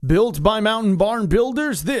Built by Mountain Barn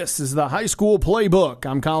Builders, this is the High School Playbook.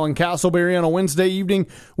 I'm Colin Castleberry on a Wednesday evening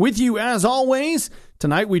with you as always.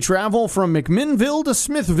 Tonight we travel from McMinnville to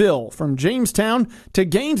Smithville, from Jamestown to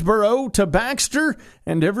Gainsboro to Baxter,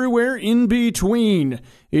 and everywhere in between.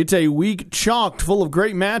 It's a week chocked full of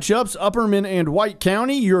great matchups. Upperman and White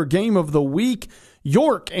County, your game of the week.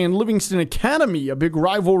 York and Livingston Academy, a big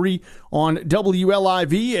rivalry on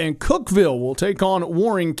WLIV, and Cookeville will take on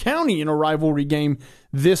Warren County in a rivalry game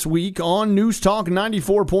this week on News Talk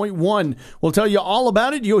 94.1. We'll tell you all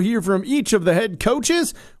about it. You'll hear from each of the head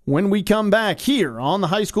coaches when we come back here on the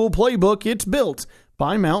High School Playbook. It's built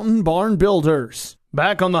by Mountain Barn Builders.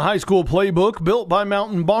 Back on the High School Playbook, built by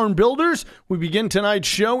Mountain Barn Builders, we begin tonight's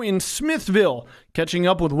show in Smithville, catching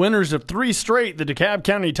up with winners of 3 straight, the DeKalb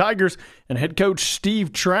County Tigers, and head coach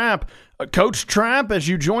Steve Trapp. Coach Trapp, as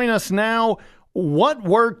you join us now, what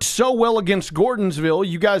worked so well against Gordonsville?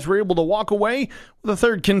 You guys were able to walk away with a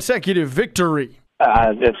third consecutive victory.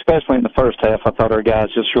 Especially in the first half, I thought our guys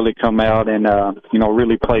just really come out and,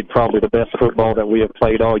 really played probably the best football that we have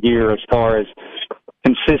played all year as far as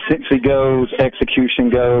consistency goes, execution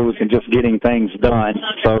goes, and just getting things done.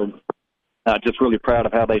 So just really proud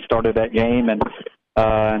of how they started that game and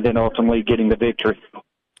then ultimately getting the victory.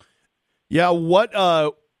 Yeah,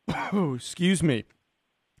 excuse me.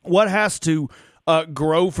 What has to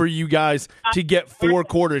grow for you guys to get 4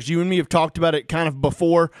 quarters? You and me have talked about it kind of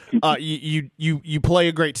before. You play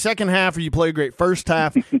a great second half or you play a great first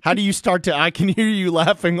half. How do you start to – I can hear you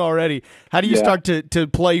laughing already. How do you start to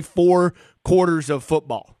play 4 quarters of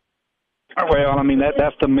football? Well, I mean,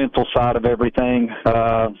 that's the mental side of everything.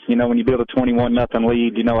 When you build a 21-0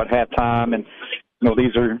 lead, at halftime, and,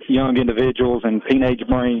 these are young individuals and teenage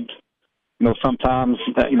brains. Sometimes,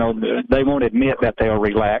 they won't admit that they'll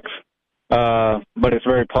relax, but it's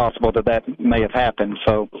very possible that may have happened.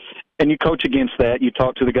 So, and you coach against that. You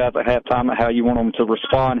talk to the guys at halftime how you want them to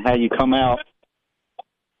respond, how you come out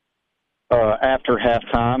after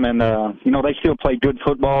halftime. And, they still played good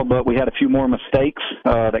football, but we had a few more mistakes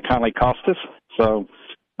that kind of cost us. So,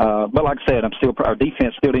 but like I said, our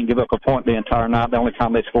defense still didn't give up a point the entire night. The only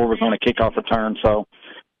time they scored was on a kickoff return. So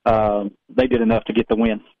they did enough to get the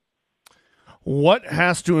win. What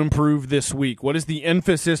has to improve this week? What is the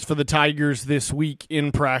emphasis for the Tigers this week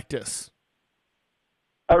in practice?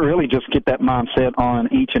 I really just get that mindset on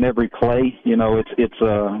each and every play.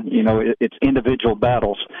 It's individual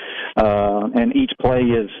battles, and each play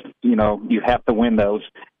is, you have to win those.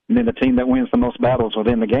 And then the team that wins the most battles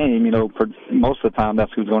within the game, for most of the time,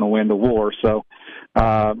 that's who's going to win the war. So,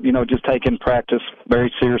 just taking practice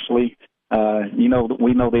very seriously. We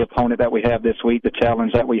know the opponent that we have this week, the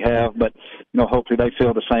challenge that we have, but, hopefully they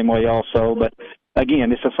feel the same way also. But,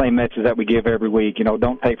 again, it's the same message that we give every week.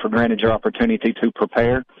 Don't take for granted your opportunity to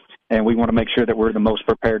prepare, and we want to make sure that we're the most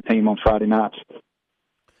prepared team on Friday nights.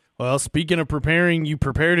 Well, speaking of preparing, you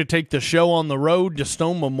prepare to take the show on the road to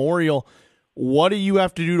Stone Memorial. What do you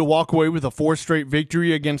have to do to walk away with a 4 straight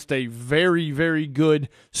victory against a very, very good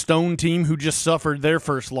Stone team who just suffered their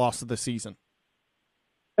first loss of the season?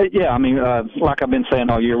 Yeah, I mean, like I've been saying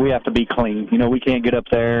all year, we have to be clean. We can't get up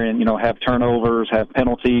there and, have turnovers, have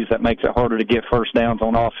penalties. That makes it harder to get first downs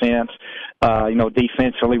on offense.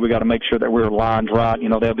 Defensively, we got to make sure that we're lined right.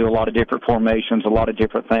 They'll do a lot of different formations, a lot of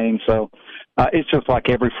different things. So it's just like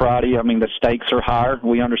every Friday. I mean, the stakes are higher.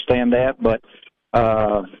 We understand that. But,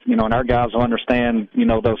 and our guys will understand,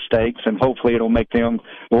 those stakes, and hopefully it'll make them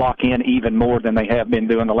lock in even more than they have been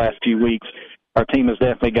doing the last few weeks. Our team has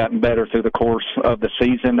definitely gotten better through the course of the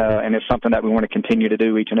season, and it's something that we want to continue to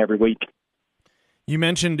do each and every week. You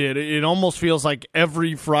mentioned it. It almost feels like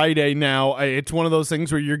every Friday now, it's one of those things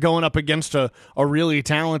where you're going up against a really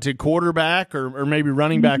talented quarterback or maybe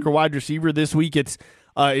running back or wide receiver. This week it's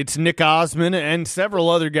Nick Osmond and several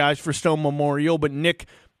other guys for Stone Memorial, but Nick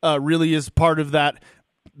really is part of that.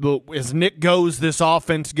 As Nick goes, this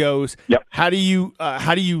offense goes. Yep. How do you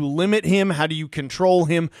limit him? How do you control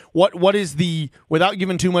him? What is without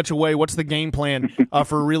giving too much away, what's the game plan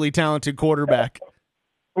for a really talented quarterback?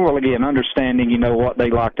 Well, again, understanding, what they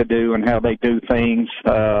like to do and how they do things.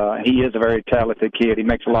 He is a very talented kid. He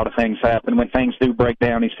makes a lot of things happen. When things do break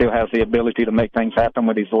down, he still has the ability to make things happen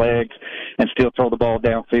with his legs and still throw the ball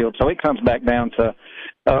downfield. So it comes back down to,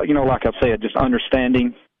 like I said, just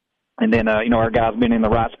understanding. And then, our guys being in the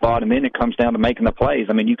right spot, and then it comes down to making the plays.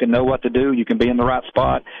 I mean, you can know what to do, you can be in the right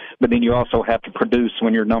spot, but then you also have to produce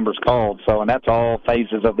when your number's called. So, and that's all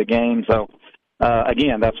phases of the game. So,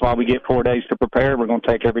 again, that's why we get 4 days to prepare. We're going to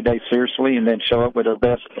take every day seriously and then show up with our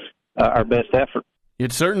best effort.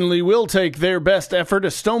 It certainly will take their best effort.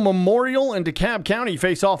 Estelle Memorial and DeKalb County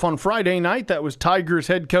face off on Friday night. That was Tigers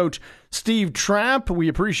head coach Steve Trapp. We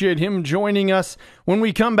appreciate him joining us. When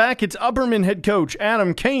we come back, it's Upperman head coach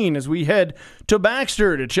Adam Caine as we head to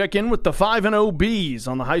Baxter to check in with the 5-0 Bees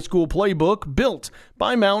on the high school playbook built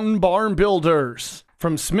by Mountain Barn Builders.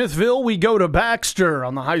 From Smithville, we go to Baxter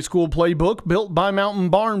on the high school playbook built by Mountain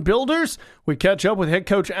Barn Builders. We catch up with head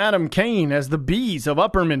coach Adam Caine as the Bees of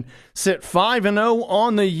Upperman sit 5-0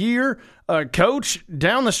 on the year. Coach,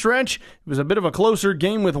 down the stretch, it was a bit of a closer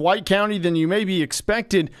game with White County than you maybe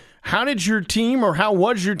expected. How did your team, or how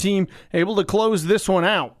was your team, able to close this one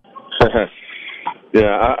out?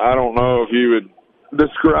 Yeah, I don't know if you would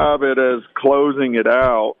describe it as closing it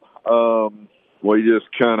out. We just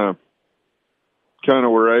kind of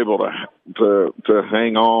were able to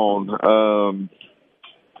hang on.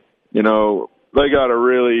 They got a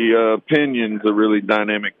really Pinion's a really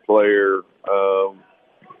dynamic player.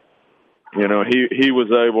 He was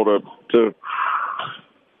able to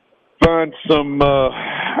find some.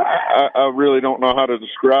 I really don't know how to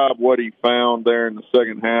describe what he found there in the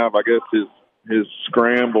second half. I guess his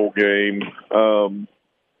scramble game.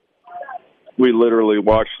 We literally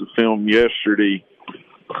watched the film yesterday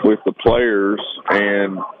with the players,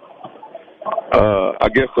 and I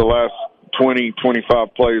guess the last 20,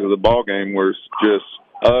 25 plays of the ball game was just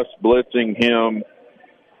us blitzing him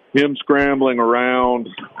scrambling around,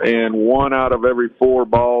 and 1 out of every 4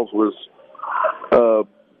 balls was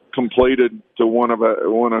completed to one of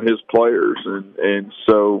his players, and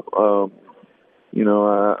so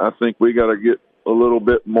I think we got to get a little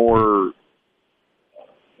bit more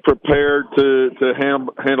prepared to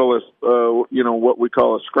handle this, what we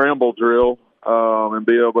call a scramble drill, and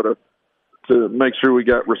be able to make sure we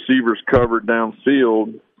got receivers covered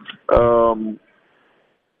downfield.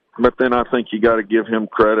 But then I think you got to give him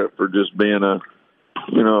credit for just being a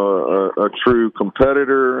true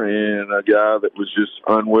competitor and a guy that was just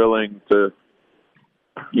unwilling to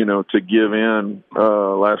give in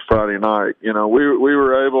last Friday night. We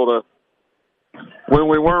were able to, when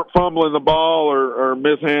we weren't fumbling the ball or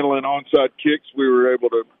mishandling onside kicks, we were able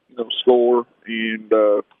to score, and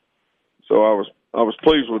so I was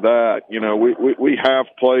pleased with that. We have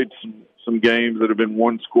played some games that have been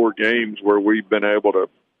 1-score games where we've been able to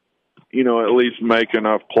at least make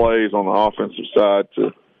enough plays on the offensive side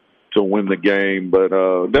to win the game, but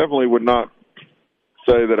definitely would not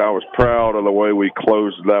say that I was proud of the way we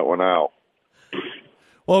closed that one out.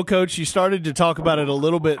 Well, Coach, you started to talk about it a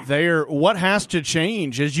little bit there. What has to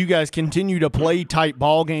change as you guys continue to play tight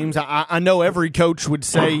ball games? I know every coach would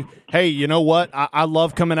say, hey, you know what? I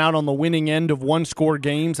love coming out on the winning end of 1-score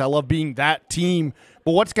games. I love being that team.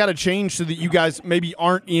 But what's got to change so that you guys maybe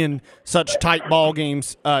aren't in such tight ball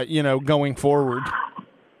games, going forward?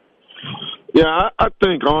 Yeah, I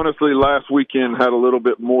think, honestly, last weekend had a little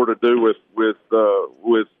bit more to do with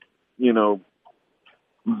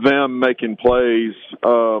them making plays.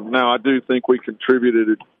 Now, I do think we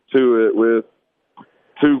contributed to it with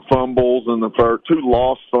 2 fumbles in the first, 2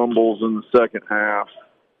 lost fumbles in the second half.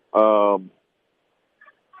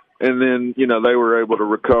 And then, they were able to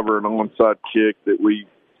recover an onside kick that we,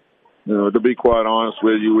 to be quite honest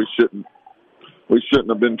with you, we shouldn't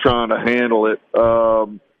have been trying to handle it.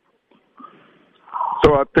 So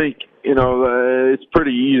I think, it's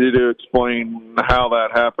pretty easy to explain how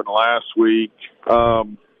that happened last week. I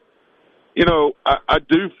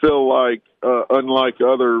do feel like, unlike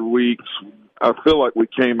other weeks, I feel like we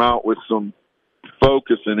came out with some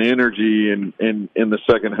focus and energy in the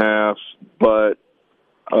second half. But,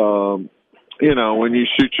 when you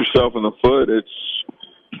shoot yourself in the foot, it's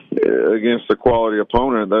against a quality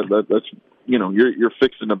opponent. That's you're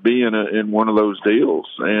fixing to be in one of those deals,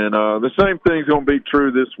 and the same thing's going to be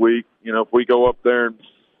true this week. If we go up there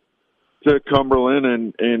to Cumberland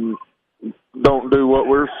and don't do what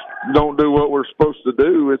we're supposed to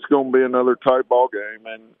do, it's going to be another tight ball game,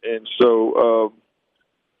 and so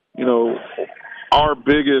our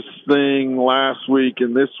biggest thing last week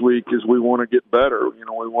and this week is we want to get better. We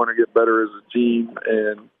want to get better as a team,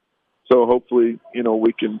 and so hopefully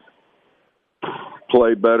we can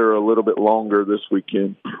play better a little bit longer this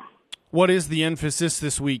weekend. What is the emphasis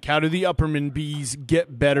this week? How do the Upperman Bees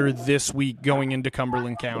get better this week going into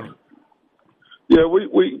Cumberland County? Yeah,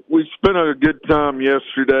 we spent a good time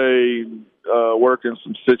yesterday working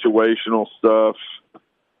some situational stuff.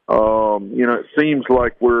 It seems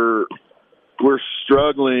like we're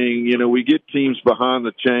struggling. We get teams behind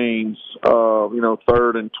the chains,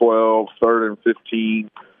 3rd and 12, 3rd and 15,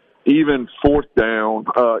 even 4th down,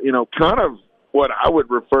 kind of what I would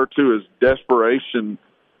refer to as desperation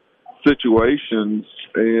situations,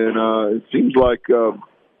 and it seems like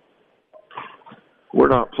we're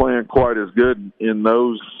not playing quite as good in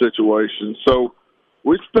those situations. So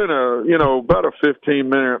we spent about a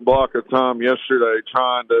 15-minute block of time yesterday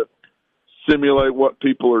trying to simulate what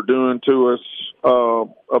people are doing to us.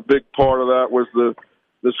 A big part of that was the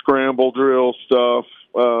scramble drill stuff.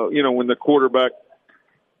 When the quarterback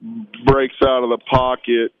breaks out of the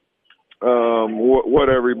pocket, what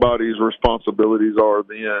everybody's responsibilities are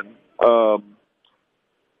then.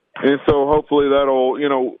 And so hopefully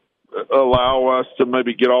that'll, allow us to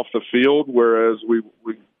maybe get off the field, whereas we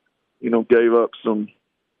gave up some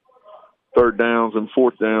third downs and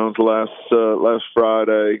fourth downs last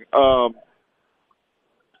Friday.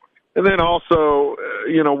 And then also,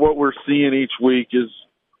 what we're seeing each week is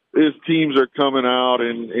teams are coming out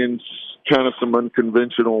in kind of some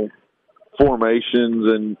unconventional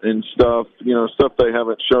formations and stuff, stuff they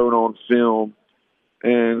haven't shown on film.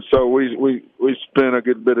 And so we spent a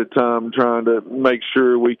good bit of time trying to make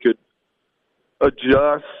sure we could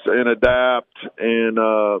adjust and adapt and,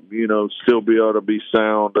 still be able to be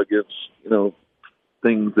sound against,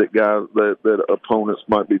 things that opponents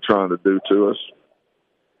might be trying to do to us.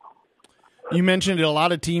 You mentioned a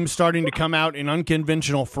lot of teams starting to come out in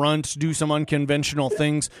unconventional fronts, do some unconventional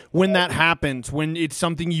things. When that happens, when it's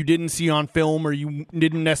something you didn't see on film or you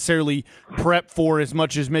didn't necessarily prep for as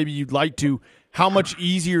much as maybe you'd like to, how much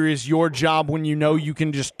easier is your job when you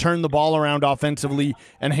can just turn the ball around offensively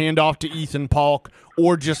and hand off to Ethan Polk,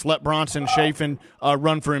 or just let Bronson Chafin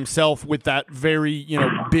run for himself with that very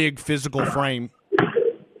big physical frame?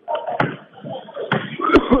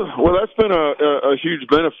 Well, that's been a huge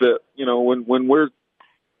benefit. When we're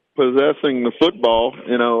possessing the football,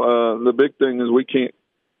 the big thing is we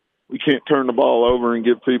can't turn the ball over and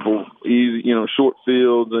give people easy, short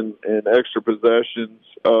fields and extra possessions.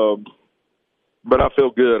 But I feel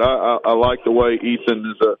good. I like the way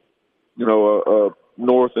Ethan is a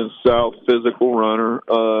north and south physical runner.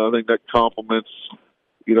 I think that complements,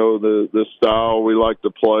 the style we like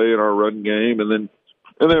to play in our run game, and then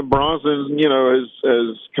Bronson,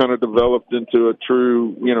 has kind of developed into a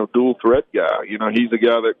true, dual threat guy. He's a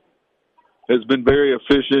guy that has been very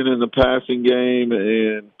efficient in the passing game,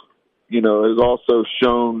 and has also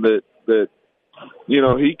shown that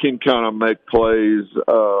he can kind of make plays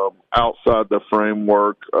outside the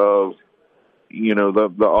framework of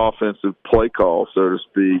the offensive play call, so to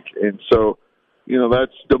speak. And so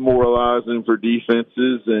that's demoralizing for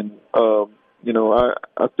defenses, and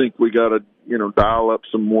I think we got to dial up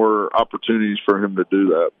some more opportunities for him to do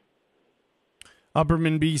that.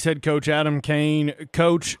 Upperman Bees head coach Adam Caine.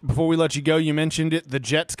 Coach, before we let you go, you mentioned it, the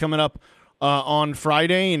Jets coming up on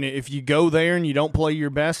Friday, and if you go there and you don't play your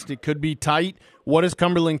best, it could be tight. What does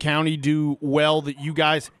Cumberland County do well that you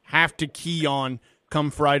guys have to key on come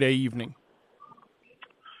Friday evening?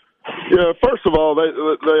 Yeah, first of all,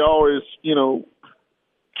 they always,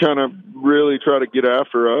 kind of really try to get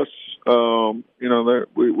after us.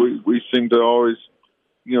 We seem to always,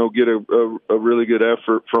 get a really good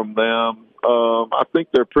effort from them. I think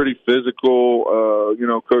they're pretty physical.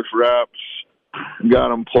 Coach Rapp's got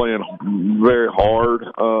them playing very hard.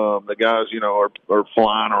 The guys, are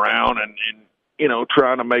flying around and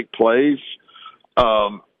trying to make plays.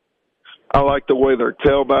 I like the way their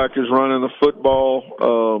tailback is running the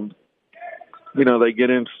football. They get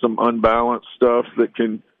into some unbalanced stuff that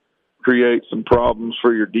can create some problems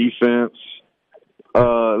for your defense.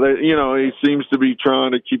 He seems to be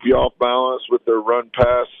trying to keep you off balance with their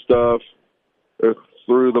run-pass stuff. They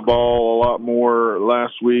threw the ball a lot more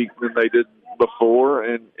last week than they did before,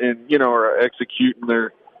 and are executing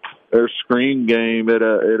their screen game at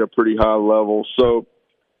a pretty high level. So,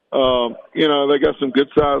 they got some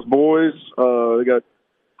good-sized boys. They got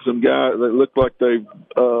some guys that look like they've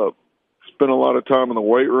spent a lot of time in the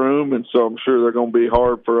weight room, and so I'm sure they're going to be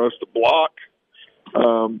hard for us to block.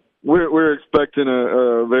 We're expecting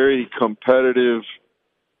a very competitive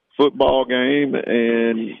football game,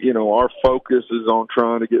 and our focus is on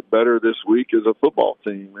trying to get better this week as a football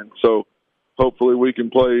team, and so hopefully we can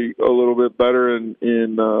play a little bit better in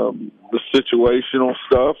the situational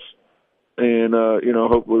stuff, and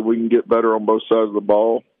hopefully we can get better on both sides of the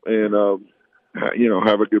ball and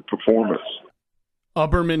have a good performance.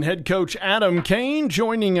 Upperman head coach Adam Caine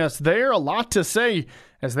joining us there. A lot to say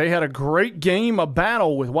as they had a great game, a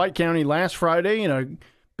battle with White County last Friday, and a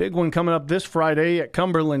big one coming up this Friday at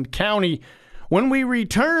Cumberland County. When we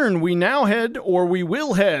return, we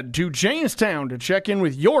will head to Jamestown to check in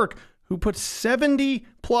with York, who put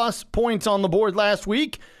 70-plus points on the board last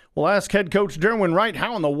week. We'll ask head coach Derwin Wright,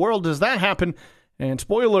 how in the world does that happen? And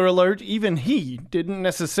spoiler alert, even he didn't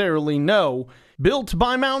necessarily know. Built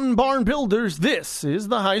by Mountain Barn Builders, this is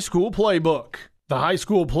the High School Playbook. The High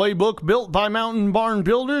School Playbook, built by Mountain Barn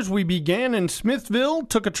Builders. We began in Smithville,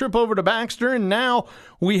 took a trip over to Baxter, and now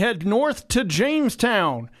we head north to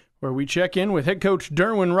Jamestown, where we check in with head coach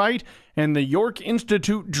Derwin Wright and the York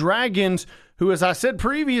Institute Dragons, who, as I said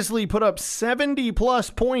previously, put up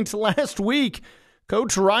 70-plus points last week.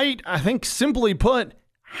 Coach Wright, I think simply put,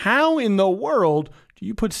 how in the world do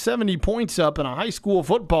you put 70 points up in a high school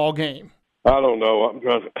football game? I don't know. I'm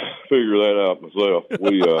trying to figure that out myself.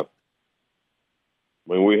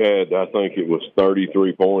 We had, I think it was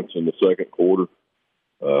 33 points in the second quarter.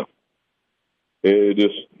 It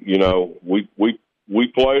just, we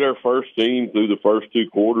played our first team through the first two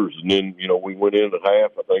quarters, and then, we went in at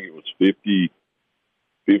half. I think it was 52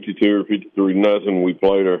 or 53 nothing. We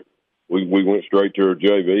we went straight to our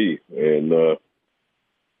JV, and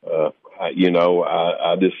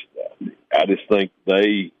I just think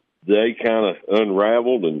they kind of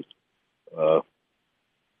unraveled, and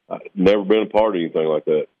I've never been a part of anything like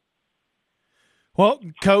that. Well,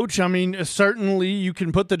 Coach, certainly you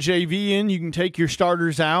can put the JV in, you can take your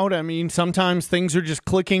starters out. Sometimes things are just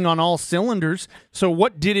clicking on all cylinders. So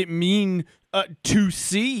what did it mean to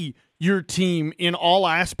see your team in all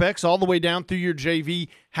aspects, all the way down through your JV,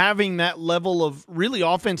 having that level of really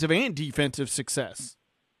offensive and defensive success?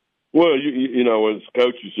 Well, as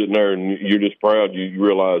coach, you're sitting there and you're just proud. You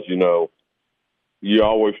realize, you're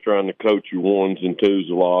always trying to coach your ones and twos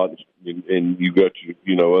a lot, and you got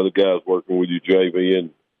your, other guys working with your JV,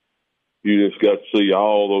 and you just got to see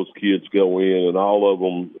all those kids go in, and all of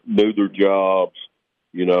them knew their jobs,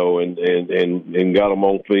 and got them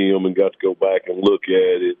on film and got to go back and look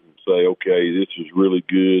at it and say, okay, this is really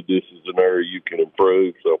good. This is an area you can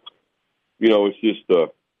improve. So, it's just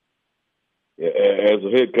as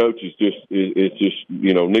a head coach, it's just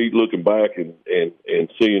neat looking back and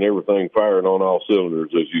seeing everything firing on all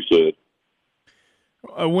cylinders, as you said.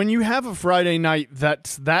 When you have a Friday night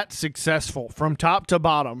that's that successful from top to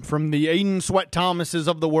bottom, from the Aiden Sweat Thomases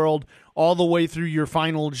of the world all the way through your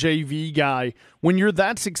final JV guy, when you're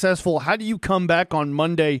that successful, how do you come back on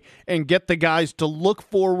Monday and get the guys to look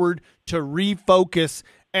forward, to refocus,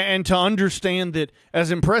 and to understand that,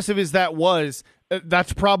 as impressive as that was,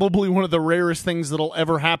 that's probably one of the rarest things that'll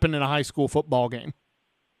ever happen in a high school football game?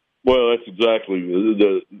 Well, that's exactly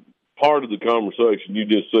the part of the conversation you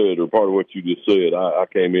just said, or part of what you just said. I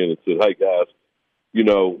came in and said, hey, guys,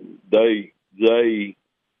 they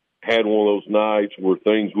had one of those nights where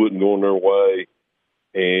things wouldn't go their way,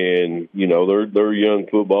 and, they're a young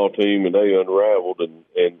football team, and they unraveled, and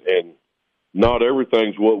not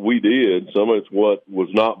everything's what we did. Some of it's what was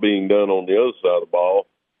not being done on the other side of the ball.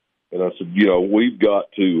 And I said, we've got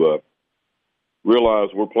to realize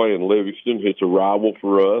we're playing Livingston. It's a rival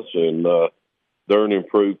for us, and they're an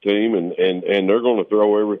improved team, and they're going to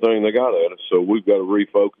throw everything they got at us. So we've got to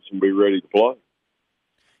refocus and be ready to play.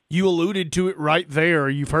 You alluded to it right there.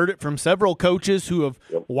 You've heard it from several coaches who have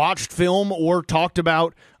watched film or talked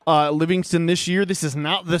about Livingston this year. This is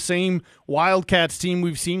not the same Wildcats team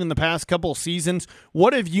we've seen in the past couple seasons.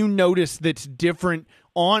 What have you noticed that's different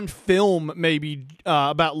on film maybe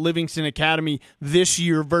about Livingston Academy this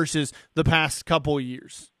year versus the past couple of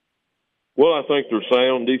years? Well, I think they're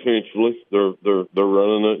sound defensively. They're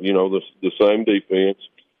running it, the same defense,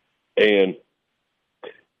 and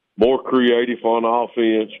more creative on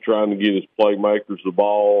offense, trying to get his playmakers the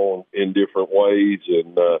ball in different ways,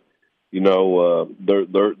 and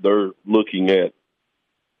they're looking at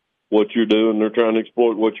what you're doing. They're trying to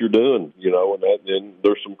exploit what you're doing, and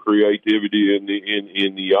there's some creativity in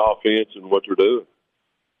the offense and what they're doing.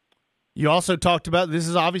 You also talked about this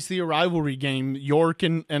is obviously a rivalry game. York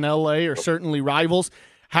and LA are certainly rivals.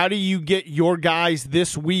 How do you get your guys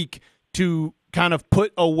this week to kind of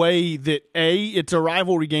put away that, A, it's a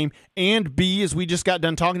rivalry game, and B, as we just got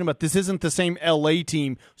done talking about, this isn't the same LA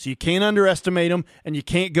team, so you can't underestimate them, and you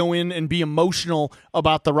can't go in and be emotional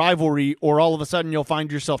about the rivalry, or all of a sudden you'll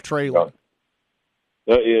find yourself trailing.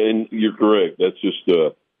 And you're correct. That's just,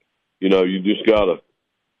 you just got to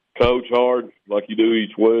coach hard like you do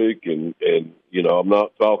each week, and I'm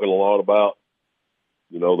not talking a lot about,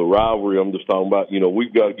 the rivalry. I'm just talking about,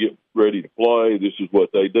 we've got to get ready to play. This is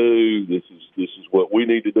what they do. This is what we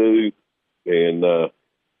need to do, and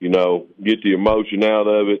get the emotion out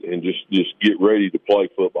of it, and just get ready to play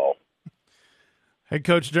football. Head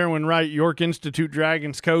coach Derwin Wright, York Institute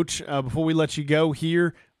Dragons coach. Before we let you go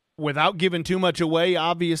here, without giving too much away,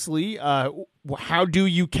 obviously, how do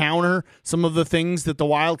you counter some of the things that the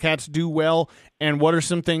Wildcats do well, and what are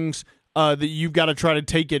some things that you've got to try to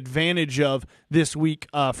take advantage of this week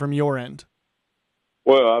from your end?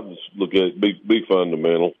 Well, I just look at it, be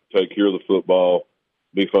fundamental, take care of the football,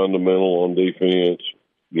 be fundamental on defense,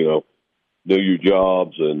 do your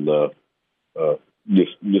jobs, and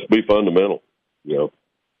just be fundamental,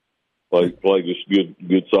 play just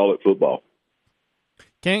good solid football.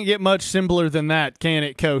 Can't get much simpler than that, can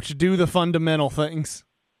it, Coach? Do the fundamental things.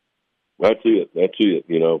 That's it.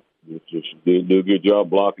 Just do a good job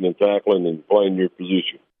blocking and tackling and playing your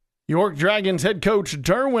position. York Dragons head coach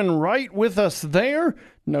Derwin Wright with us there.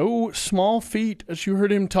 No small feat, as you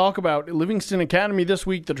heard him talk about. At Livingston Academy this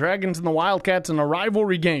week, the Dragons and the Wildcats in a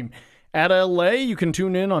rivalry game at LA. You can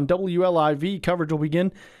tune in on WLIV. Coverage will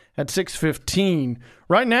begin at 6:15.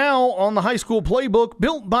 Right now on the High School Playbook,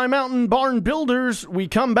 built by Mountain Barn Builders, we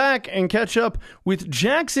come back and catch up with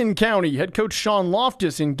Jackson County head coach Sean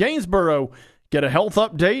Loftus in Gainsborough, get a health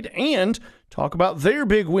update, and talk about their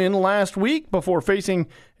big win last week before facing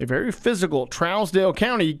a very physical Trousdale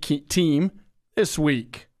County team this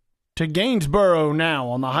week. To Gainsborough now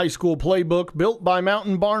on the High School Playbook, built by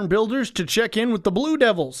Mountain Barn Builders, to check in with the Blue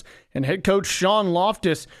Devils and head coach Sean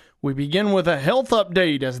Loftus. We begin with a health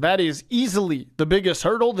update, as that is easily the biggest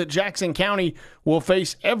hurdle that Jackson County will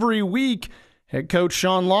face every week. Head coach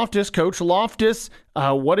Sean Loftus. Coach Loftus,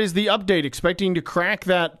 what is the update? Expecting to crack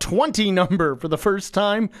that 20 number for the first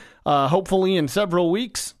time, hopefully in several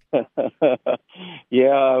weeks?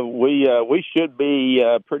 Yeah, we should be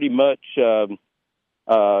pretty much,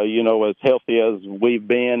 as healthy as we've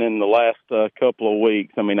been in the last couple of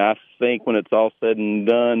weeks. I mean, I think when it's all said and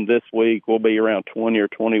done this week, we'll be around 20 or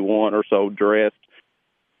 21 or so dressed,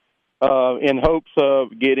 in hopes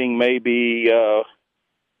of getting maybe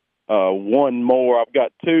one more. I've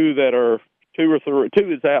got two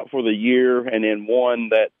is out for the year, and then one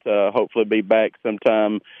that hopefully be back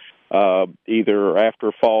sometime either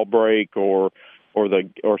after fall break or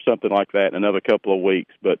something like that in another couple of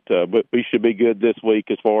weeks. But we should be good this week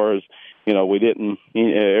as far as, we didn't,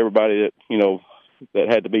 everybody that, that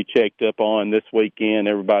had to be checked up on this weekend,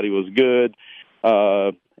 everybody was good.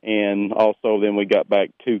 And also then we got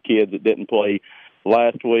back two kids that didn't play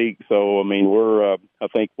last week. So, I mean, I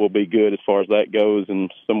think we'll be good as far as that goes.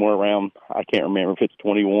 And somewhere around, I can't remember if it's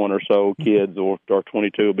 21 or so kids or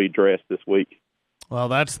 22 will be dressed this week. Well,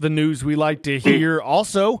 that's the news we like to hear.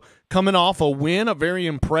 Also, coming off a win, a very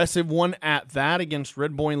impressive one at that, against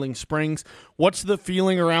Red Boiling Springs. What's the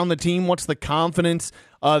feeling around the team? What's the confidence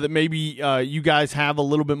that maybe you guys have a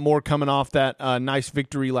little bit more coming off that nice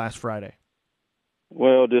victory last Friday?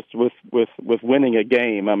 Well, just with winning a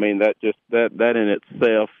game, I mean, that in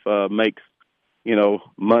itself makes,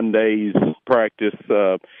 Monday's practice, be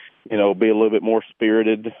a little bit more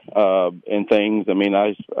spirited and things. I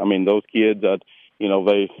mean, those kids,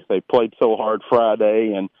 they played so hard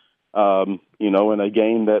Friday, and in a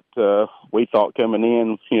game that we thought coming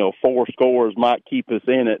in, 4 scores might keep us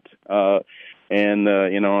in it, and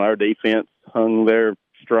our defense hung there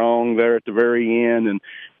strong there at the very end, and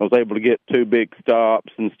was able to get 2 big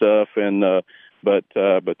stops and stuff, and but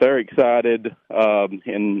they're excited,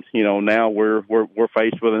 and now we're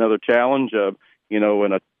faced with another challenge of in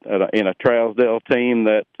a Trousdale team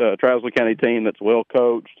Trousdale County team that's well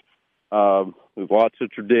coached. There's lots of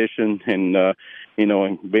tradition, and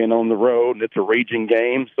and being on the road, and it's a region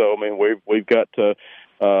game. So I mean, we've got to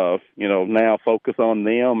now focus on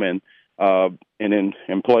them and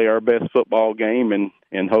play our best football game, and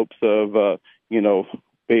in hopes of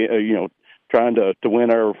trying to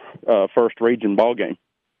win our first region ball game.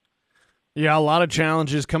 Yeah, a lot of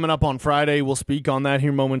challenges coming up on Friday. We'll speak on that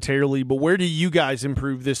here momentarily. But where do you guys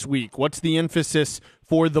improve this week? What's the emphasis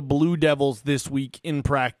for the Blue Devils this week in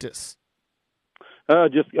practice?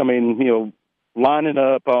 Lining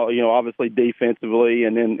up, obviously defensively,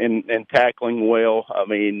 and then tackling well. I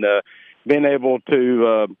mean, being able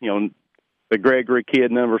to, the Gregory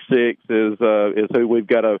kid, number 6, is who we've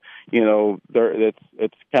got to,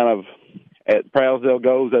 it's kind of at Trousdale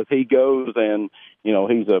goes as he goes, and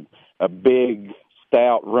he's a big,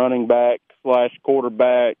 stout running back /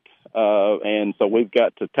 quarterback, and so we've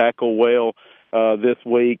got to tackle well this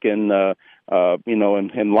week, and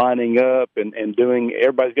and lining up and doing.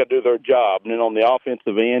 Everybody's got to do their job, and then on the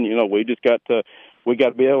offensive end, we got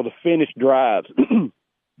to be able to finish drives. We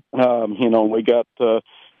got to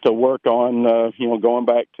work on going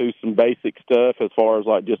back to some basic stuff as far as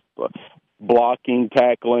like just blocking,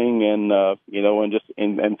 tackling, and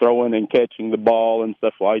and throwing and catching the ball and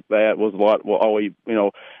stuff like that was a lot.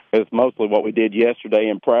 It's mostly what we did yesterday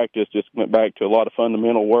in practice. Just went back to a lot of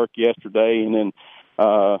fundamental work yesterday, and then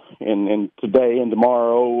and today and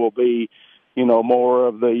tomorrow will be more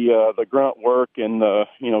of the grunt work and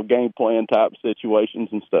game plan type situations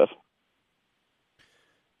and stuff.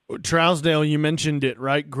 Trousdale, you mentioned it,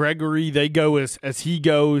 right? Gregory, they go as he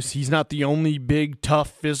goes. He's not the only big,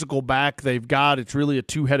 tough, physical back they've got. It's really a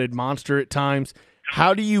two-headed monster at times.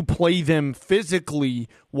 How do you play them physically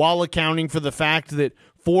while accounting for the fact that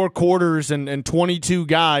 4 quarters and 22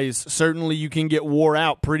 guys, certainly you can get wore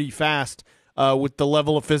out pretty fast with the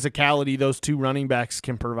level of physicality those two running backs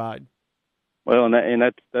can provide? Well, and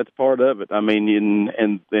that's part of it. I mean,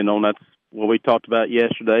 and that's what we talked about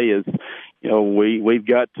yesterday is, we've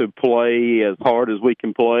got to play as hard as we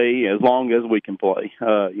can play, as long as we can play.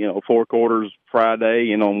 4 quarters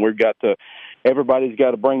Friday, everybody's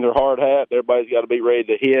got to bring their hard hat. Everybody's got to be ready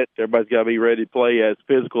to hit. Everybody's got to be ready to play as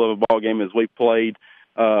physical of a ball game as we've played,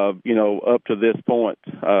 up to this point,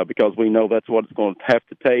 because we know that's what it's going to have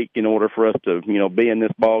to take in order for us to, be in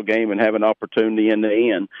this ball game and have an opportunity in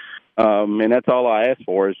the end. And that's all I ask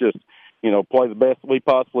for is just, play the best we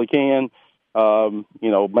possibly can.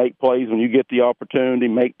 Make plays when you get the opportunity,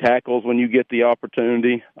 make tackles when you get the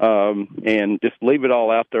opportunity, and just leave it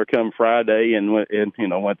all out there come Friday. And when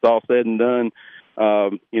it's all said and done,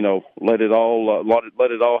 let it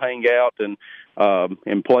all hang out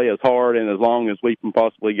and play as hard and as long as we can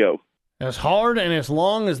possibly go. As hard and as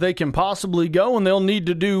long as they can possibly go, and they'll need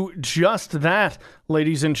to do just that,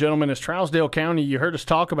 ladies and gentlemen. As Trousdale County, you heard us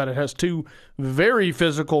talk about it, has 2 very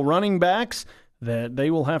physical running backs that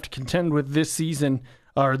they will have to contend with this season,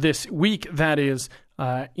 or this week, that is,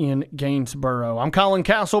 in Gainesboro. I'm Colin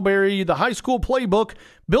Castleberry, the High School Playbook,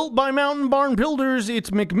 built by Mountain Barn Builders.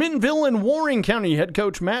 It's McMinnville and Warren County head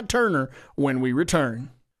coach Matt Turner when we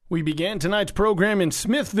return. We began tonight's program in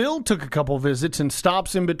Smithville, took a couple visits and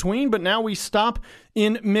stops in between, but now we stop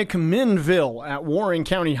in McMinnville at Warren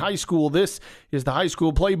County High School. This is the High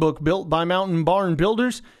School Playbook built by Mountain Barn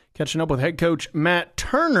Builders. Catching up with head coach Matt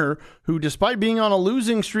Turner, who, despite being on a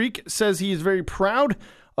losing streak, says he is very proud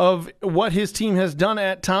of what his team has done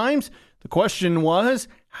at times. The question was,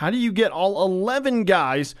 how do you get all 11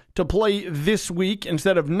 guys to play this week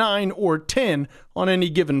instead of 9 or 10 on any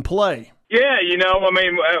given play? Yeah,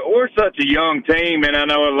 we're such a young team, and I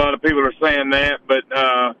know a lot of people are saying that, but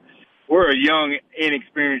we're a young,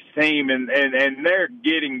 inexperienced team, and they're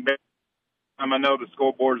getting better. I know the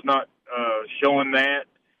scoreboard's not showing that,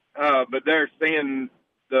 but they're seeing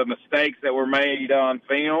the mistakes that were made on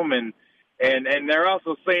film, and they're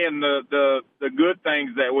also seeing the good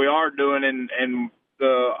things that we are doing, and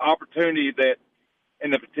the opportunity that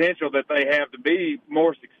and the potential that they have to be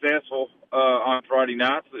more successful on Friday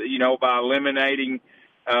nights, by eliminating,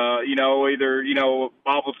 either,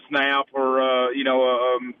 bobble snap or, a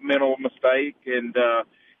mental mistake. And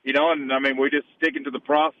we're just sticking to the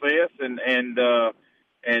process and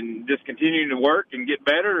just continuing to work and get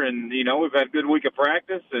better. And, we've had a good week of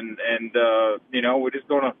practice and we're just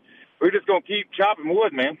going to keep chopping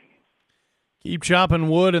wood, man. Keep chopping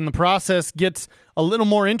wood, and the process gets a little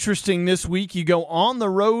more interesting this week. You go on the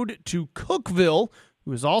road to Cookeville,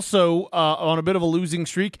 who is also on a bit of a losing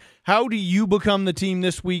streak. How do you become the team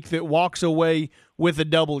this week that walks away with a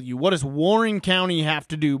W? What does Warren County have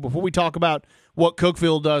to do? Before we talk about what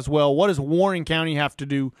Cookeville does well, what does Warren County have to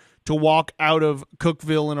do to walk out of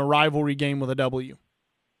Cookeville in a rivalry game with a W?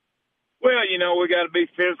 Well, we got to be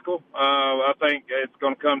physical. I think it's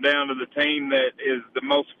going to come down to the team that is the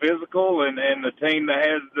most physical and the team that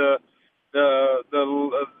has the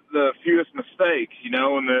fewest mistakes,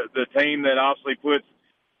 and the team that obviously puts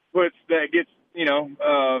that gets,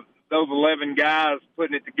 those 11 guys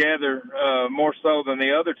putting it together more so than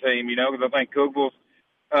the other team, because I think Cookeville's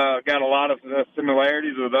got a lot of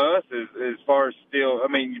similarities with us as far as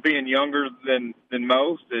being younger than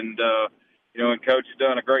most, and Coach has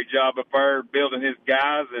done a great job up there building his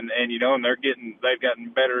guys, and they've gotten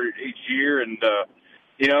better each year, and so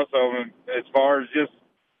as far as just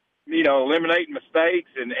eliminating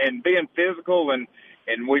mistakes and being physical, and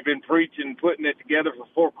we've been preaching putting it together for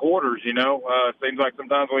 4 quarters. It seems like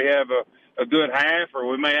sometimes we have a good half, or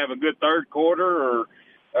we may have a good third quarter,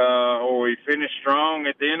 or we finish strong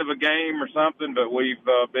at the end of a game or something. But we've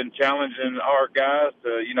been challenging our guys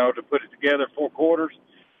to put it together 4 quarters.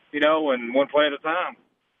 And one play at a time.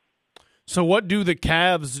 So what do the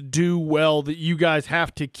Cavs do well that you guys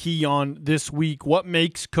have to key on this week? What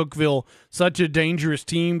makes Cookeville such a dangerous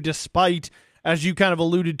team, despite, as you kind of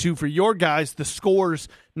alluded to for your guys, the scores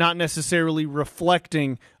not necessarily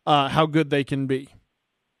reflecting how good they can be?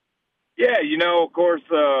 Yeah, of course,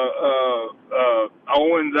 Owens,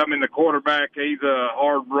 the quarterback, he's a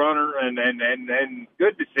hard runner and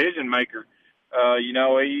good decision maker. I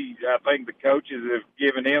think the coaches have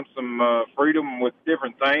given him some freedom with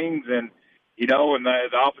different things, and the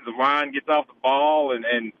offensive line gets off the ball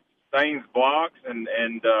and stains blocks, and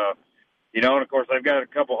You know, and of course they've got a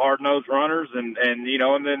couple hard-nosed runners, and you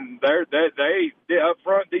know, and then they up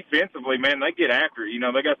front defensively, man, they get after it. You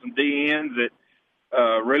know, they got some DNs that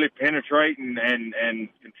really penetrate and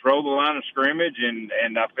control the line of scrimmage,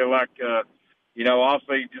 and I feel like you know,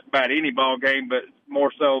 obviously just about any ball game, but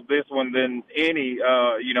more so this one than any.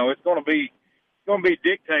 You know, it's going to be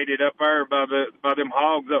dictated up there by them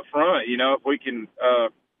hogs up front. You know, if we can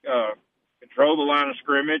control the line of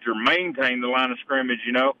scrimmage or maintain the line of scrimmage,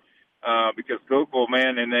 you know. Because Cookville,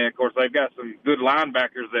 man, and then, of course, they've got some good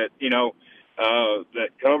linebackers that, you know, that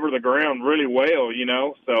cover the ground really well, you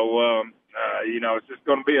know. So, you know, it's just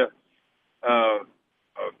going to be a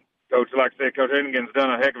coach, like I said, Coach Hennigan's done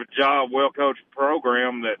a heck of a job, well-coached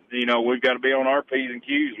program that, you know, we've got to be on our P's and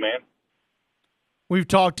Q's, man. We've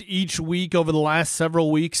talked each week over the last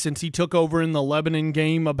several weeks since he took over in the Lebanon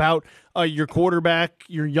game about your quarterback,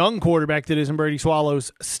 your young quarterback that is in Brady Swallows,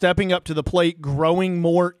 stepping up to the plate, growing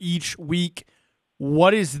more each week.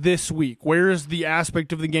 What is this week? Where is the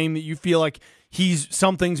aspect of the game that you feel like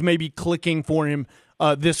something's maybe clicking for him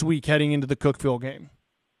this week heading into the Cookeville game?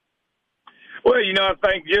 Well, you know, I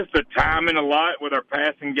think just the timing a lot with our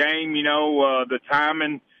passing game, you know, the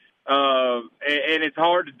timing, and it's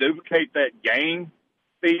hard to duplicate that game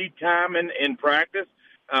speed timing in practice,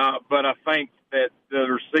 but I think that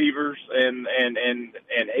the receivers and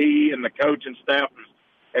he and the coaching staff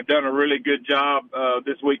have done a really good job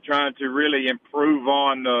this week trying to really improve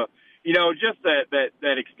on you know, just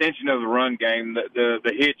that extension of the run game,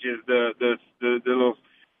 the hitches, the little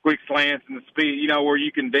quick slants and the speed, you know, where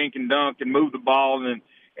you can dink and dunk and move the ball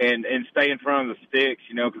and stay in front of the sticks,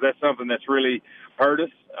 you know, because that's something that's really hurt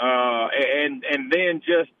us. And then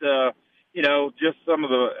just you know, just some of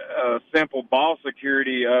the simple ball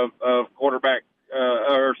security of quarterback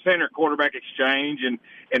or center quarterback exchange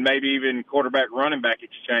and maybe even quarterback running back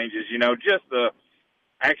exchanges, you know, just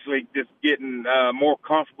actually just getting more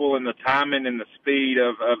comfortable in the timing and the speed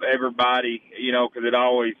of everybody, you know, because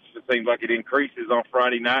it seems like it increases on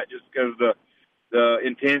Friday night just because the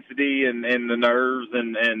intensity and the nerves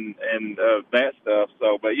and that stuff.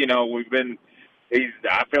 So, but, you know,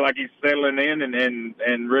 I feel like he's settling in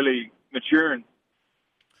and really maturing.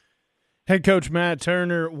 Head coach Matt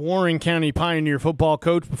Turner, Warren County Pioneer football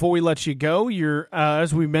coach. Before we let you go, you're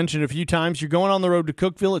as we've mentioned a few times, you're going on the road to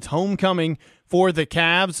Cookeville. It's homecoming for the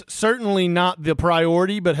Cavs. Certainly not the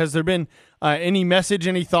priority, but has there been any message,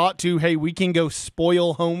 any thought to, hey, we can go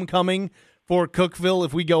spoil homecoming for Cookeville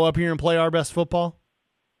if we go up here and play our best football?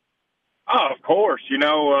 Oh, of course. You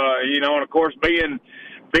know, and of course being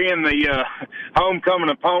the homecoming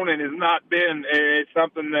opponent has not been it's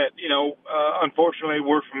something that, you know, unfortunately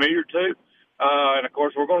we're familiar to. And, of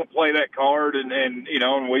course, we're going to play that card. And you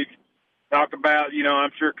know, and we've talked about, you know,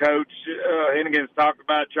 I'm sure Coach Hennigan's talked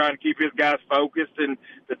about trying to keep his guys focused and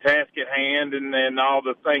the task at hand and all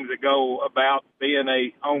the things that go about being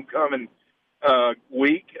a homecoming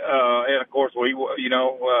week. And, of course, you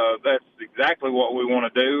know, that's exactly what we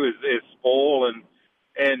want to do is spoil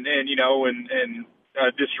and you know, and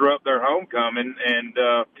disrupt their homecoming, and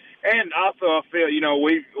also I feel, you know,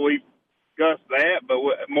 we've discussed that, but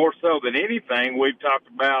more so than anything, we've talked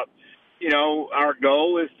about, you know, our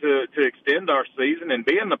goal is to extend our season and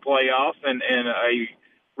be in the playoffs, and a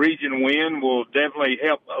region win will definitely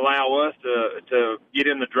help allow us to get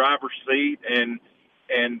in the driver's seat and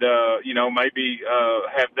you know, maybe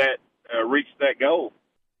have that reach that goal.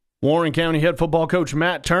 Warren County head football coach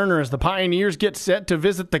Matt Turner as the Pioneers get set to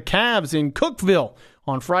visit the Cavs in Cookeville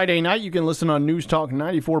on Friday night. You can listen on News Talk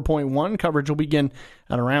 94.1. Coverage will begin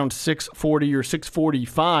at around 6:40 or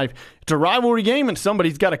 6:45. It's a rivalry game, and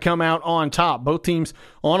somebody's got to come out on top. Both teams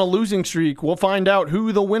on a losing streak. We'll find out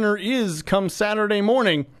who the winner is come Saturday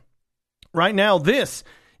morning. Right now, this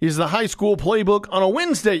is the High School Playbook on a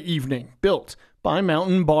Wednesday evening, built by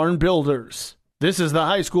Mountain Barn Builders. This is the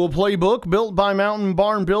High School Playbook built by Mountain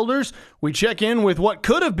Barn Builders. We check in with what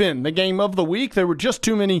could have been the game of the week. There were just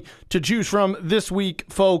too many to choose from this week,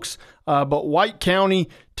 folks. But White County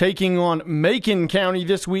taking on Macon County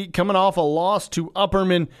this week, coming off a loss to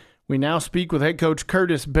Upperman. We now speak with head coach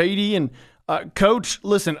Curtis Beatty. And Coach,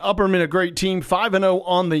 listen, Upperman, a great team, 5-0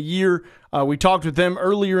 on the year. We talked with them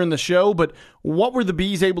earlier in the show, but what were the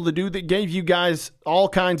Bees able to do that gave you guys all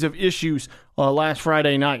kinds of issues last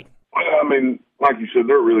Friday night? Well, I mean, like you said,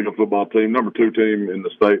 they're a really good football team, number 2 team in the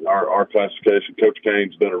state, our classification. Coach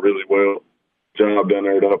Caine's done a really well job down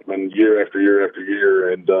there at Upman year after year after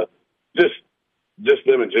year, and just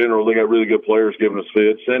them in general. They got really good players giving us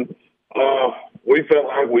fits, and we felt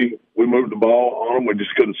like we moved the ball on them. We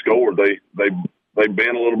just couldn't score. They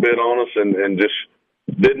bent a little bit on us and just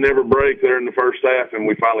didn't ever break there in the first half, and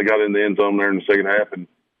we finally got in the end zone there in the second half and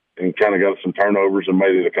and kind of got some turnovers and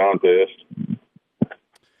made it a contest.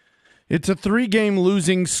 It's a 3-game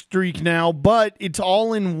losing streak now, but it's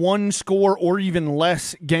all in one score or even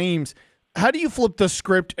less games. How do you flip the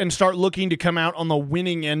script and start looking to come out on the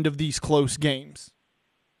winning end of these close games?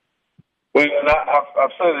 Well, and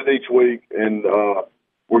I've said it each week, and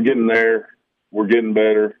we're getting there. We're getting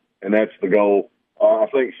better, and that's the goal. I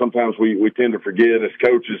think sometimes we tend to forget as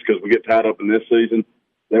coaches, because we get tied up in this season,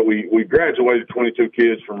 that we graduated 22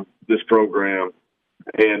 kids from this program,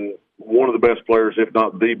 and one of the best players, if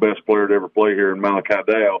not the best player to ever play here in Malachi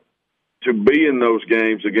Dow, to be in those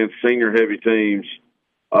games against senior-heavy teams.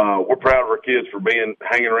 We're proud of our kids for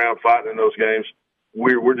hanging around, fighting in those games.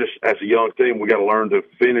 We're just, as a young team, we got to learn to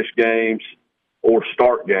finish games or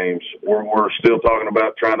start games. We're still talking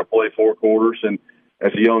about trying to play 4 quarters, and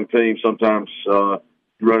as a young team, sometimes you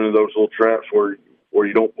run into those little traps where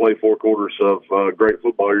you don't play 4 quarters of great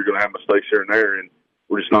football. You're going to have mistakes here and there, and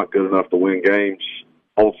we're just not good enough to win games,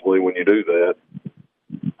 hopefully, when you do that.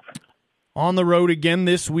 On the road again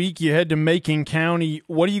this week, you head to Macon County.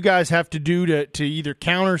 What do you guys have to do to either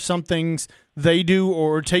counter some things they do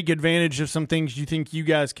or take advantage of some things you think you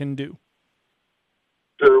guys can do?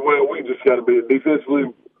 Sure. Well, we just got to be defensively.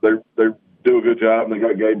 They do a good job, and they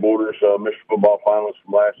got Gabe Borders, Mr. Football finalist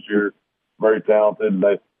from last year, very talented.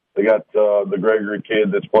 They got the Gregory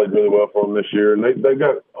kid that's played really well for them this year, and they've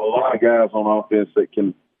got a lot of guys on offense that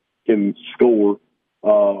can score.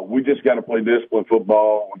 We just got to play disciplined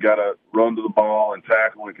football. We got to run to the ball and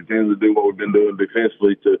tackle and continue to do what we've been doing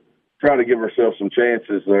defensively to try to give ourselves some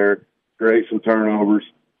chances there, create some turnovers.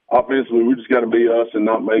 Offensively, we just got to be us and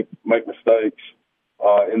not make mistakes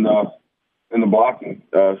in the blocking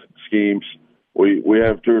schemes. We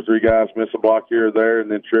have 2 or 3 guys miss a block here or there,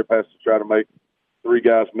 and then Trapp has to try to make 3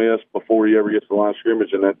 guys miss before he ever gets to the line of scrimmage,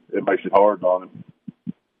 and it makes it hard on him.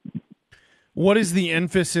 What is the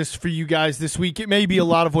emphasis for you guys this week? It may be a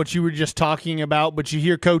lot of what you were just talking about, but you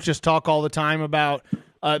hear coaches talk all the time about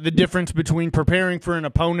the difference between preparing for an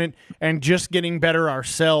opponent and just getting better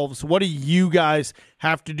ourselves. What do you guys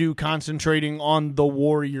have to do concentrating on the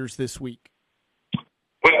Warriors this week?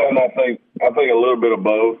 Well, and I think a little bit of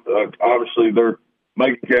both. Obviously,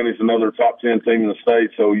 Macon County's another top 10 team in the state,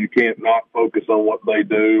 so you can't not focus on what they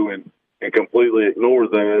do and completely ignore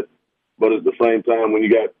that. But at the same time, when you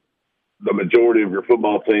got the majority of your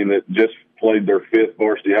football team that just played their 5th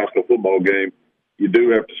varsity high school football game, you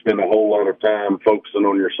do have to spend a whole lot of time focusing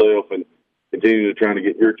on yourself and continue to try to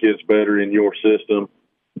get your kids better in your system.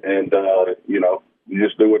 And, you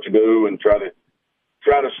just do what you do and try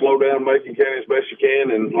to slow down Macon County as best you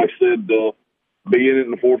can. And like I said, be in it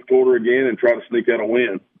in the 4th quarter again and try to sneak out a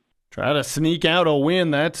win. Try to sneak out a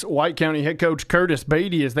win. That's White County head coach Curtis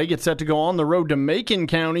Beatty as they get set to go on the road to Macon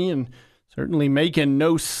County, and certainly Macon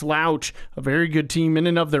no slouch, a very good team in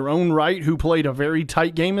and of their own right who played a very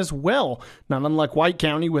tight game as well, not unlike White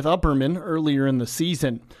County with Upperman earlier in the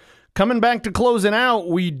season. Coming back to closing out,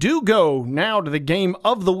 we do go now to the game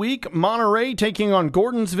of the week. Monterey taking on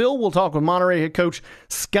Gordonsville. We'll talk with Monterey head coach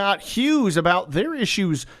Scott Hughes about their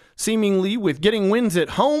issues seemingly with getting wins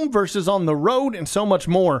at home versus on the road, and so much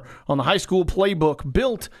more on the High School Playbook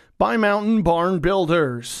built by Mountain Barn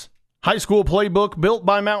Builders. High School Playbook built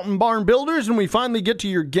by Mountain Barn Builders, and we finally get to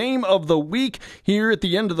your game of the week here at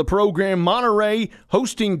the end of the program. Monterey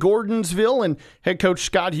hosting Gordonsville, and head coach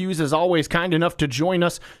Scott Hughes is always kind enough to join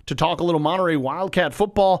us to talk a little Monterey Wildcat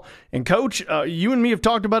football. And coach, you and me have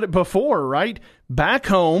talked about it before, right? Back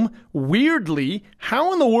home, weirdly,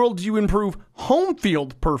 how in the world do you improve home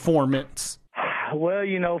field performance?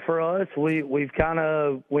 Well, for us, we've kind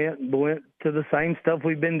of went to the same stuff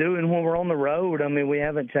we've been doing when we're on the road. I mean, we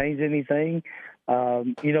haven't changed anything.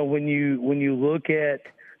 When you look at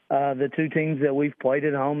the 2 teams that we've played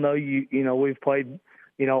at home, though, we've played,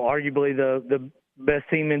 arguably the best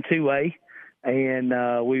team in 2A,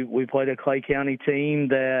 and we played a Clay County team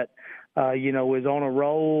that was on a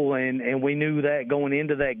roll, and we knew that going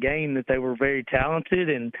into that game that they were very talented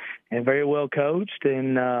and very well coached,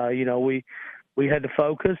 and we had to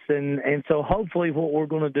focus, and so hopefully what we're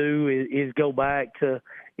going to do is go back to,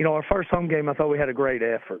 our first home game. I thought we had a great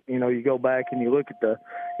effort. You go back and you look at the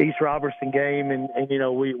East Robertson game, and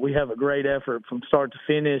we have a great effort from start to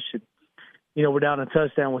finish. And, we're down a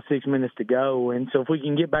touchdown with 6 minutes to go, and so if we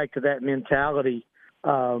can get back to that mentality,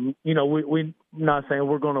 we're not saying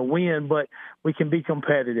we're going to win, but we can be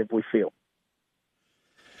competitive, we feel.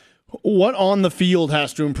 What on the field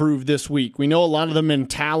has to improve this week? We know a lot of the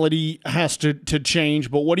mentality has to change,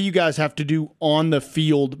 but what do you guys have to do on the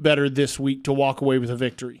field better this week to walk away with a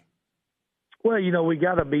victory? Well, we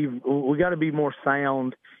got to be more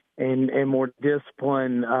sound and more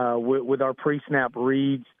disciplined with our pre-snap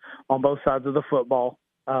reads. on both sides of the football.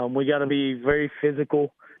 We got to be very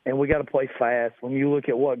physical, and we got to play fast. When you look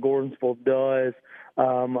at what Gordonsville does, a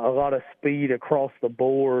lot of speed across the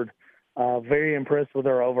board. Very impressed with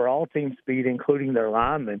our overall team speed, including their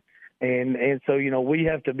linemen. And so, we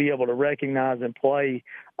have to be able to recognize and play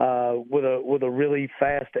with a really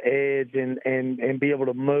fast edge and be able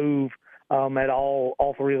to move at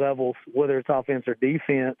all three levels, whether it's offense or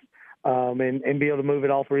defense, and be able to move at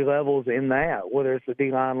all three levels in that, whether it's the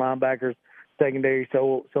D-line, linebackers, secondary,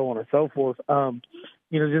 so on and so forth.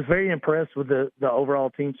 Just very impressed with the overall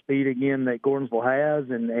team speed, again, that Gordonsville has,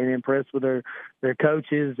 and impressed with their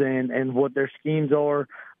coaches and what their schemes are.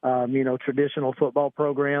 Traditional football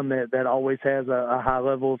program that always has a high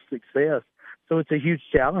level of success. So it's a huge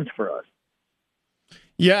challenge for us.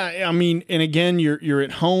 Yeah, I mean, and again, you're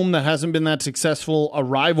at home. That hasn't been that successful. A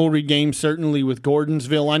rivalry game, certainly, with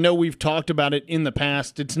Gordonsville. I know we've talked about it in the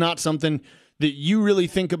past. It's not something that you really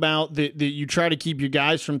think about, that you try to keep your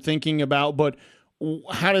guys from thinking about, but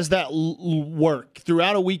how does that work?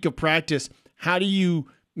 Throughout a week of practice, how do you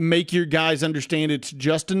make your guys understand it's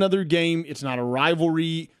just another game, it's not a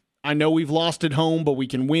rivalry? I know we've lost at home, but we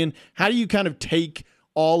can win. How do you kind of take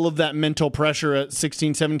all of that mental pressure a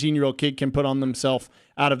 16, 17-year-old kid can put on themselves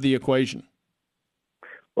out of the equation?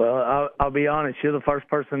 Well, I'll be honest, you're the first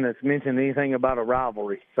person that's mentioned anything about a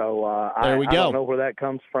rivalry. So there we go. I don't know where that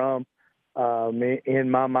comes from.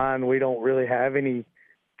 In my mind, we don't really have any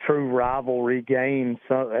true rivalry games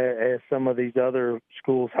as some of these other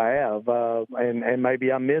schools have, and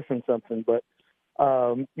maybe I'm missing something, but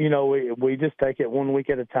we just take it 1 week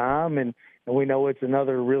at a time, and we know it's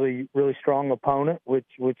another really, really strong opponent, which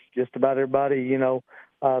just about everybody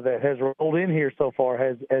that has rolled in here so far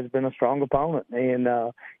has been a strong opponent, and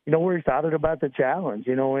we're excited about the challenge,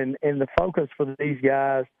 and the focus for these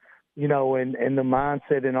guys. And the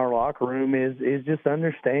mindset in our locker room is just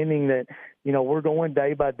understanding that, we're going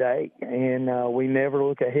day by day, and we never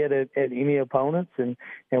look ahead at any opponents, and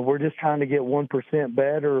we're just trying to get 1%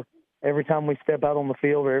 better every time we step out on the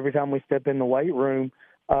field or every time we step in the weight room.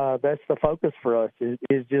 That's the focus for us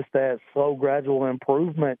is just that slow, gradual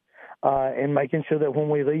improvement, and making sure that when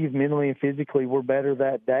we leave mentally and physically, we're better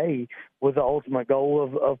that day, with the ultimate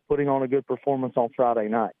goal of putting on a good performance on Friday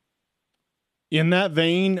night. In that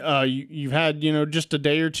vein, you've had, just a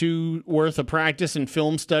day or two worth of practice and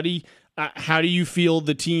film study. How do you feel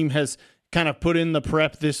the team has kind of put in the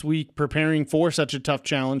prep this week preparing for such a tough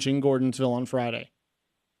challenge in Gordonsville on Friday?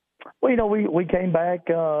 Well, we came back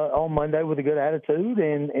on Monday with a good attitude,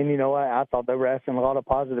 and I thought they were asking a lot of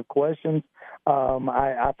positive questions.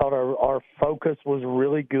 I thought our focus was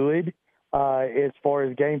really good as far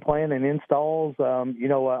as game plan and installs.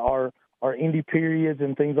 Our indie periods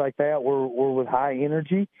and things like that were with high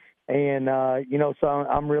energy. And, so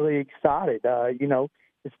I'm really excited.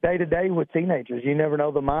 It's day to day with teenagers. You never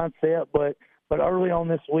know the mindset, but early on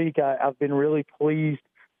this week, I've been really pleased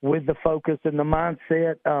with the focus and the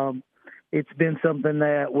mindset. It's been something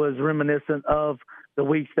that was reminiscent of the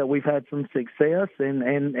weeks that we've had some success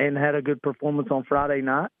and had a good performance on Friday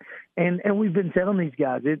night. And we've been telling these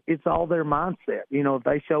guys, it's all their mindset. If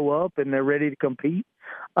they show up and they're ready to compete,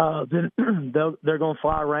 then they're going to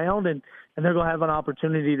fly around and they're going to have an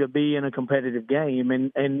opportunity to be in a competitive game.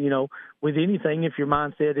 And with anything, if your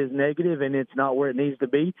mindset is negative and it's not where it needs to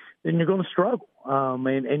be, then you're going to struggle.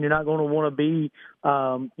 And you're not going to want to be,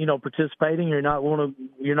 participating. You're not going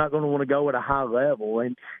to want to go at a high level.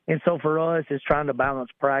 And so for us, it's trying to balance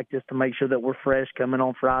practice to make sure that we're fresh coming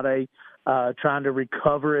on Friday, trying to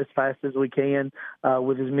recover as fast as we can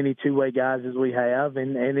with as many two-way guys as we have.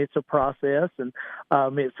 And it's a process, and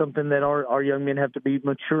it's something that our young men have to be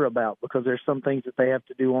mature about, because there's some things that they have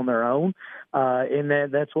to do on their own. And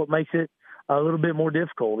that's what makes it a little bit more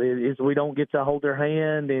difficult is we don't get to hold their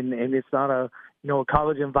hand, and it's not a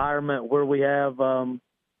college environment where we have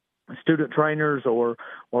student trainers or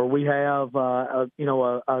we have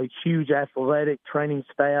a huge athletic training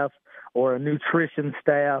staff or a nutrition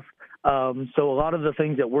staff. So a lot of the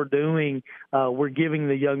things that we're doing, we're giving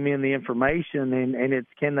the young men the information, and it's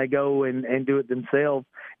can they go and do it themselves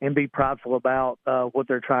and be prideful about what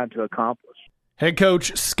they're trying to accomplish. Head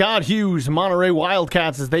coach Scott Hughes, Monterey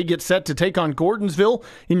Wildcats, as they get set to take on Gordonsville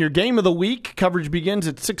in your game of the week. Coverage begins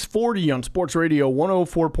at 6:40 on Sports Radio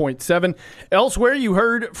 104.7. Elsewhere, you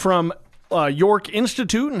heard from York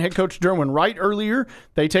Institute and head coach Derwin Wright earlier.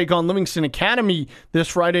 They take on Livingston Academy this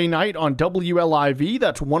Friday night on WLIV.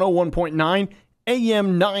 That's 101.9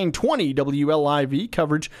 AM 920 WLIV.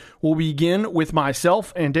 Coverage will begin with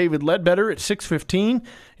myself and David Ledbetter at 6:15.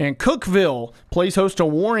 And Cookeville plays host to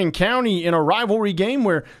Warren County in a rivalry game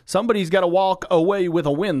where somebody's got to walk away with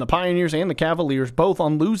a win. The Pioneers and the Cavaliers both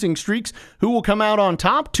on losing streaks. Who will come out on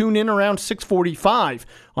top? Tune in around 6:45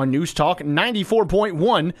 on News Talk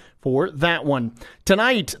 94.1 for that one.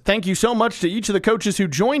 Tonight, thank you so much to each of the coaches who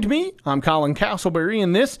joined me. I'm Colin Castleberry,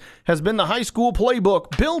 and this has been the High School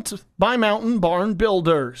Playbook, built by Mountain Barn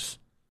Builders.